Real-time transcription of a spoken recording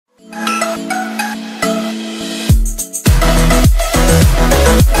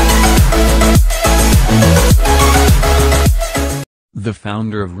The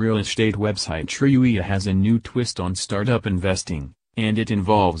founder of real estate website Trulia has a new twist on startup investing, and it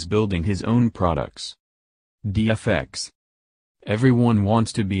involves building his own products. DFX. Everyone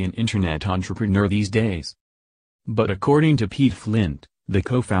wants to be an internet entrepreneur these days. But according to Pete Flint, the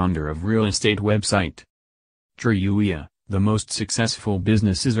co-founder of real estate website Trulia, the most successful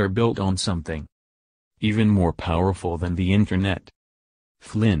businesses are built on something even more powerful than the internet.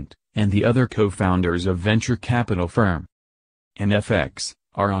 Flint, and the other co-founders of venture capital firm NFX,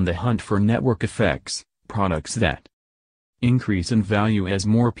 are on the hunt for network effects, products that increase in value as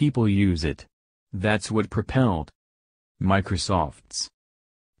more people use it. That's what propelled Microsoft's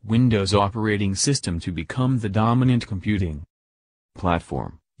Windows operating system to become the dominant computing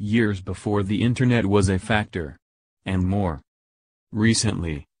platform, years before the internet was a factor. And more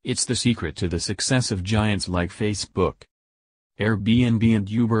recently, it's the secret to the success of giants like Facebook, Airbnb and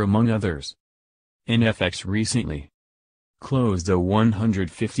Uber among others. NFX recently closed a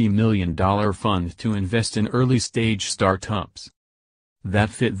 $150 million fund to invest in early-stage startups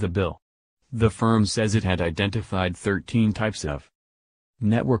that fit the bill. The firm says it had identified 13 types of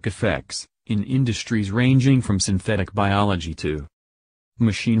network effects, in industries ranging from synthetic biology to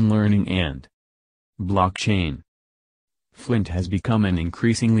machine learning and blockchain. Flint has become an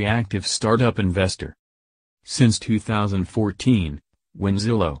increasingly active startup investor since 2014, when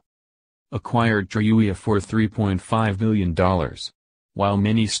Zillow acquired Trulia for $3.5 billion. While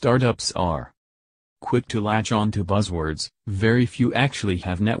many startups are quick to latch on to buzzwords, very few actually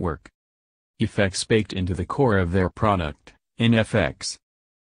have network effects baked into the core of their product, NFX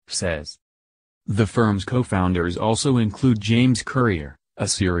says. The firm's co-founders also include James Currier, a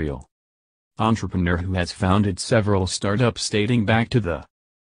serial entrepreneur who has founded several startups dating back to the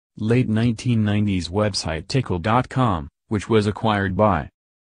late 1990s website Tickle.com, which was acquired by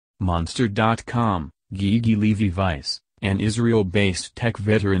Monster.com, Gigi Levi Weiss, an Israel-based tech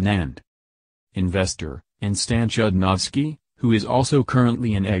veteran and investor, and Stan Chudnovsky, who is also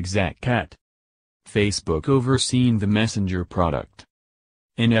currently an exec at Facebook overseeing the Messenger product.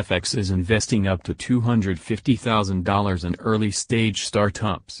 NFX is investing up to $250,000 in early-stage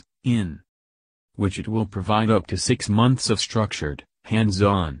startups, in which it will provide up to 6 months of structured,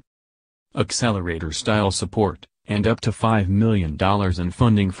 hands-on, accelerator-style support, and up to $5 million in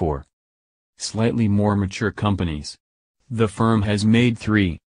funding for slightly more mature companies. The firm has made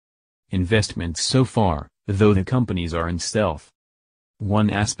 3 investments so far, though the companies are in stealth. One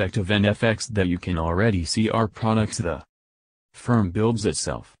aspect of NFX that you can already see are products the firm builds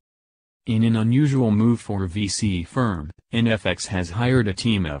itself. In an unusual move for a VC firm, NFX has hired a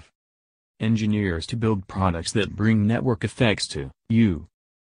team of engineers to build products that bring network effects to, you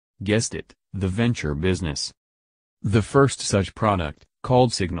guessed it, the venture business. The first such product,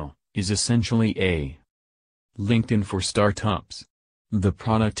 called Signal, is essentially a LinkedIn for startups. The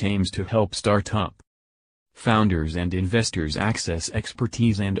product aims to help startup founders and investors access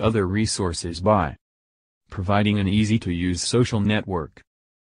expertise and other resources by providing an easy-to-use social network.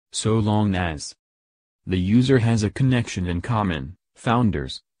 So long as the user has a connection in common,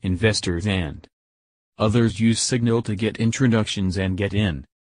 founders, investors and others use Signal to get introductions and get in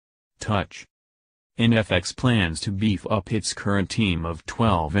touch. NFX plans to beef up its current team of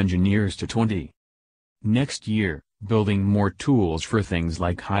 12 engineers to 20 next year, building more tools for things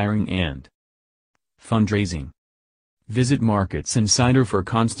like hiring and fundraising. Visit Markets Insider for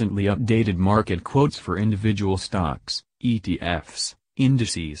constantly updated market quotes for individual stocks, ETFs,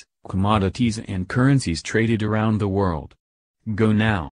 indices, commodities and currencies traded around the world. Go now.